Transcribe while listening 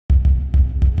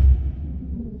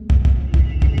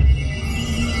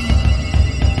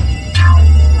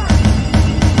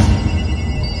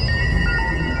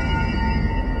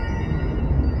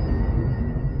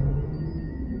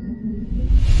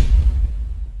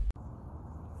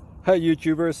Hi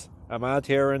YouTubers, I'm out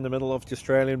here in the middle of the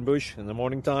Australian bush in the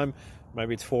morning time.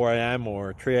 Maybe it's 4 a.m.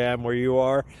 or 3 a.m. where you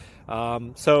are.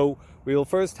 So we will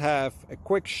first have a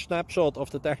quick snapshot of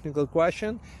the technical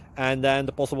question and then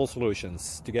the possible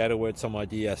solutions, together with some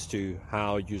ideas to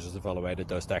how users evaluated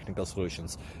those technical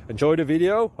solutions. Enjoy the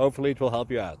video, hopefully it will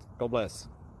help you out. God bless.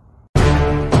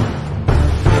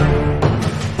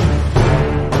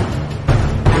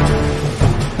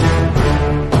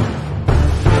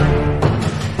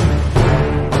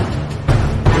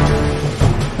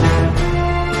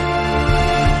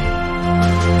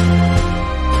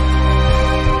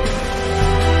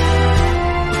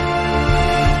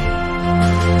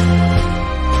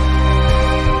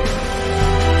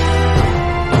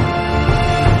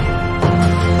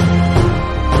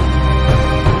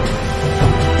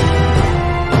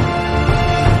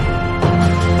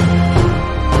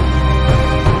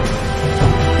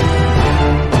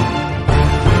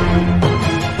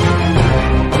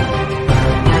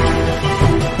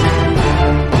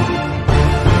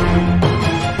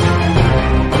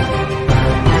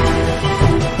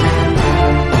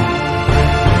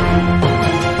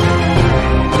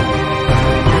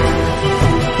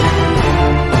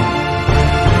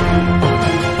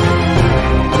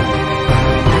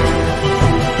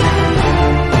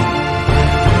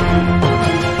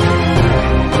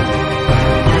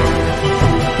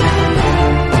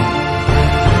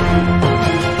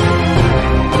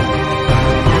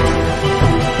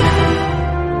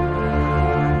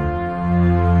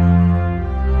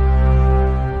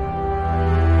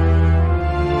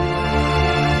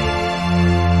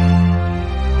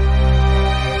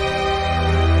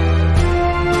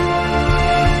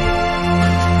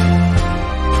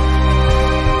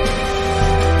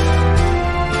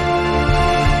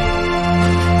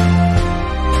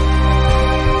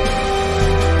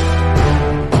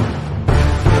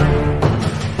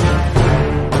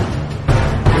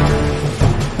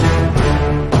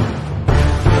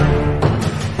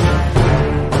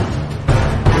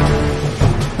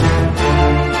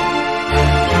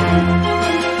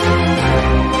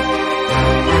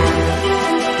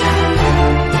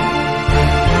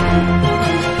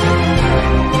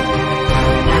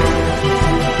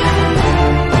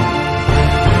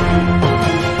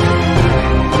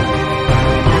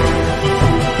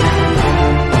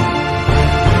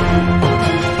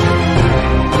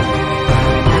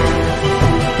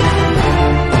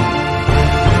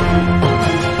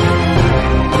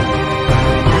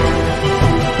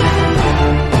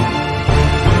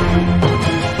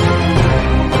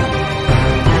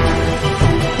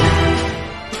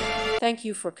 Thank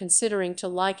you for considering to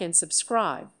like and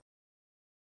subscribe.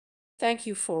 Thank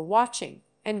you for watching,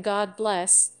 and God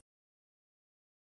bless.